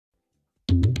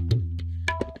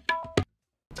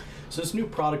So this new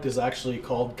product is actually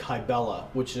called Kybella,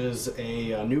 which is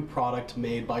a new product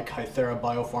made by Kybella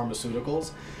Biopharmaceuticals,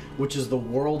 which is the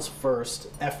world's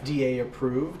first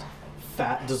FDA-approved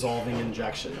fat dissolving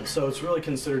injection. So it's really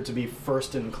considered to be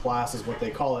first in class is what they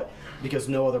call it, because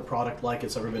no other product like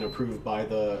it's ever been approved by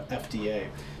the FDA.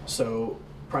 So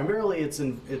primarily it's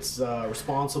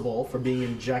responsible for being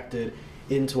injected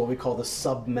into what we call the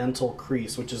submental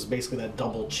crease, which is basically that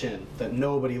double chin that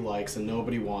nobody likes and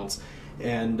nobody wants.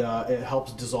 And it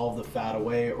helps dissolve the fat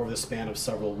away over the span of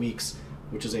several weeks,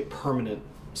 which is a permanent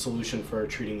solution for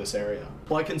treating this area.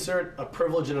 Well, I consider it a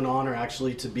privilege and an honor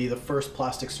actually to be the first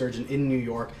plastic surgeon in New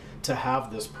York to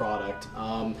have this product.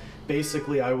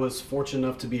 Basically, I was fortunate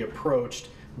enough to be approached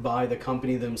by the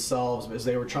company themselves as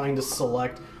they were trying to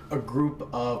select a group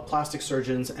of plastic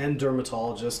surgeons and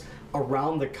dermatologists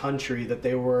around the country that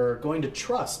they were going to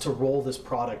trust to roll this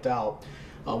product out.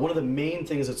 One of the main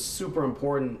things that's super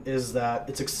important is that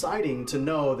it's exciting to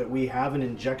know that we have an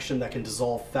injection that can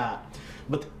dissolve fat.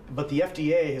 But the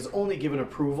FDA has only given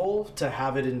approval to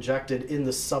have it injected in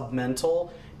the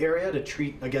submental area to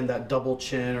treat, again, that double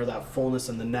chin or that fullness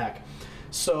in the neck.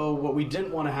 So what we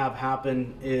didn't want to have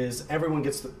happen is everyone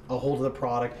gets a hold of the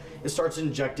product and starts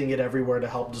injecting it everywhere to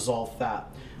help dissolve fat.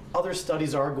 Other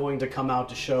studies are going to come out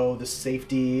to show the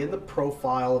safety and the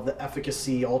profile of the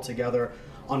efficacy altogether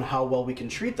on how well we can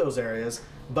treat those areas,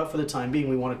 but for the time being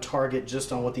we want to target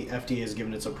just on what the FDA has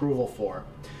given its approval for.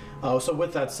 So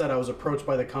with that said, I was approached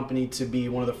by the company to be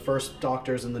one of the first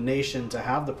doctors in the nation to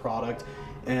have the product,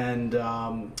 and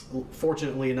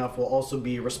fortunately enough will also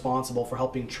be responsible for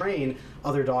helping train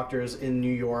other doctors in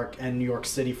New York and New York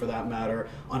City for that matter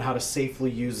on how to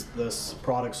safely use this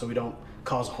product so we don't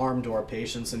cause harm to our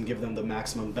patients and give them the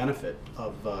maximum benefit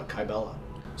of Kybella.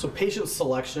 So patient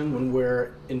selection when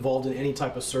we're involved in any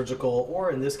type of surgical,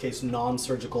 or in this case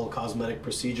non-surgical cosmetic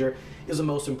procedure, is the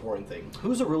most important thing.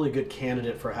 Who's a really good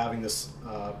candidate for having this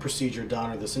procedure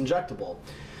done or this injectable?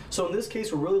 So in this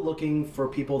case, we're really looking for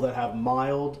people that have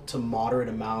mild to moderate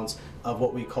amounts of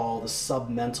what we call the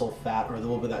submental fat, or a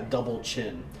little bit of that double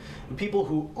chin. And people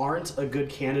who aren't a good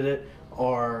candidate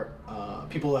are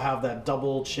people that have that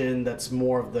double chin that's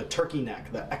more of the turkey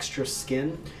neck, the extra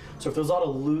skin. So if there's a lot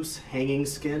of loose hanging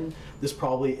skin, this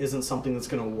probably isn't something that's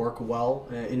going to work well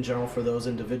in general for those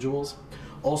individuals.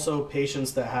 Also,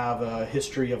 patients that have a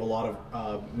history of a lot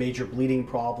of major bleeding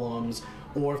problems,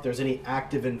 or if there's any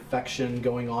active infection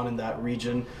going on in that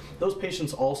region, those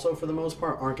patients also, for the most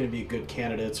part, aren't going to be good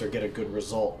candidates or get a good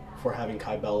result for having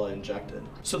Kybella injected.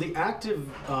 So the active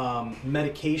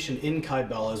medication in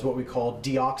Kybella is what we call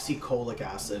deoxycholic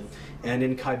acid. And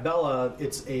in Kybella,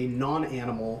 it's a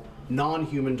non-animal,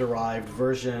 non-human derived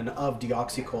version of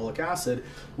deoxycholic acid,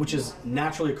 which is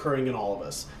naturally occurring in all of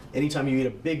us. Anytime you eat a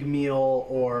big meal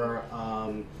or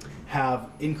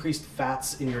have increased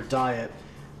fats in your diet,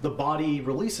 the body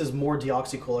releases more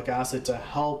deoxycholic acid to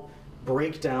help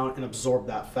break down and absorb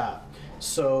that fat.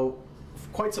 So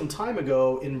quite some time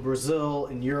ago in Brazil,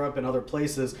 in Europe, and other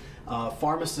places,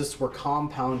 pharmacists were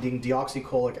compounding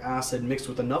deoxycholic acid mixed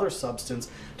with another substance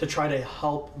to try to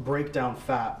help break down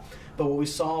fat. But what we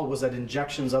saw was that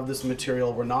injections of this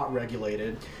material were not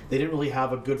regulated. They didn't really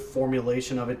have a good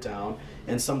formulation of it down,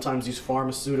 and sometimes these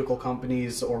pharmaceutical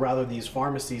companies, or rather these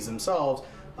pharmacies themselves,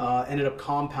 ended up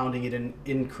compounding it in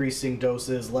increasing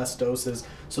doses, less doses,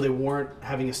 so they weren't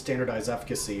having a standardized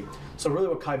efficacy. So really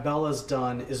what Kybella's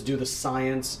done is do the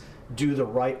science, do the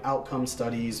right outcome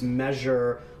studies,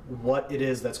 measure what it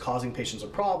is that's causing patients a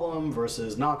problem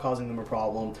versus not causing them a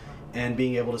problem, and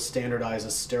being able to standardize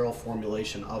a sterile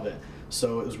formulation of it.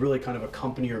 So it was really kind of a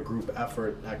company or group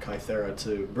effort at Kybella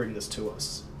to bring this to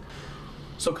us.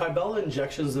 So Kybella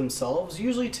injections themselves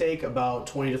usually take about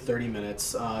 20 to 30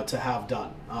 minutes to have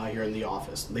done here in the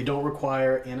office. They don't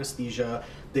require anesthesia.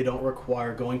 They don't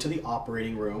require going to the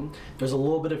operating room. There's a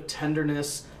little bit of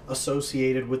tenderness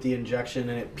associated with the injection,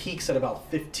 and it peaks at about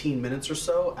 15 minutes or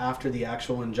so after the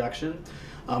actual injection.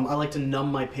 I like to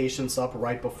numb my patients up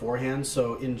right beforehand,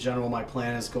 so in general my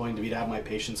plan is going to be to have my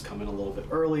patients come in a little bit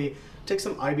early, take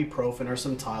some ibuprofen or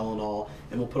some Tylenol,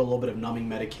 and we'll put a little bit of numbing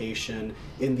medication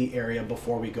in the area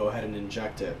before we go ahead and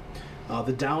inject it.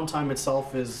 The downtime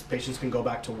itself is patients can go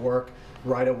back to work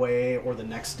right away or the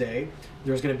next day.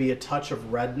 There's going to be a touch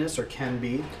of redness, or can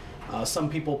be. Some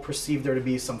people perceive there to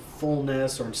be some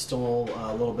fullness or still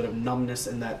a little bit of numbness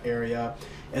in that area.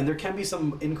 And there can be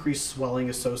some increased swelling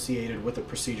associated with the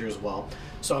procedure as well.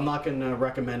 So I'm not going to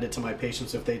recommend it to my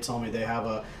patients if they tell me they have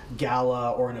a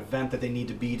gala or an event that they need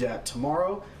to be at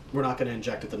tomorrow. We're not going to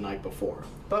inject it the night before.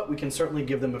 But we can certainly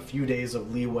give them a few days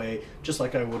of leeway, just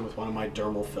like I would with one of my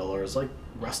dermal fillers, like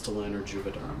Restylane or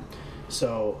Juvederm.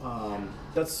 So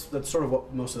that's sort of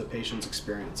what most of the patients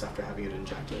experience after having it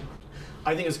injected.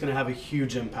 I think it's going to have a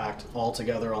huge impact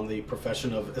altogether on the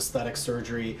profession of aesthetic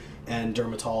surgery and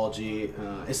dermatology,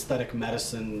 aesthetic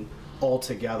medicine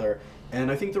altogether. And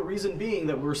I think the reason being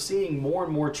that we're seeing more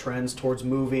and more trends towards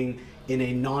moving in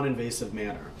a non-invasive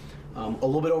manner. A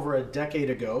little bit over a decade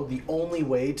ago, the only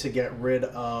way to get rid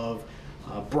of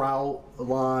brow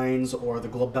lines or the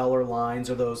glabellar lines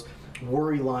or those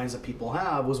worry lines that people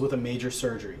have was with a major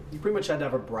surgery. You pretty much had to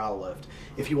have a brow lift.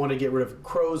 If you want to get rid of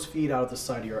crow's feet out of the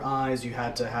side of your eyes, you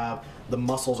had to have the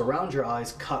muscles around your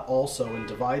eyes cut also and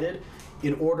divided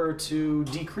in order to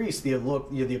decrease the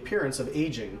the appearance of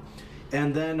aging.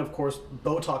 And then, of course,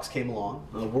 Botox came along.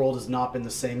 The world has not been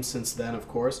the same since then, of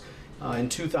course. In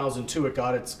 2002, it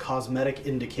got its cosmetic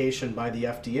indication by the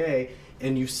FDA,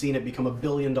 and you've seen it become $1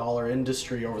 billion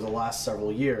industry over the last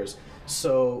several years.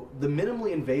 So the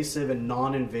minimally invasive and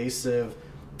non-invasive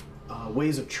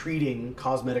ways of treating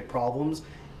cosmetic problems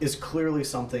is clearly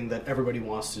something that everybody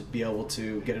wants to be able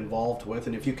to get involved with.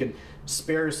 And if you can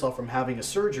spare yourself from having a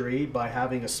surgery by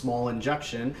having a small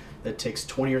injection that takes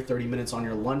 20 or 30 minutes on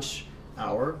your lunch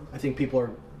hour, I think people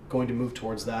are going to move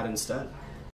towards that instead.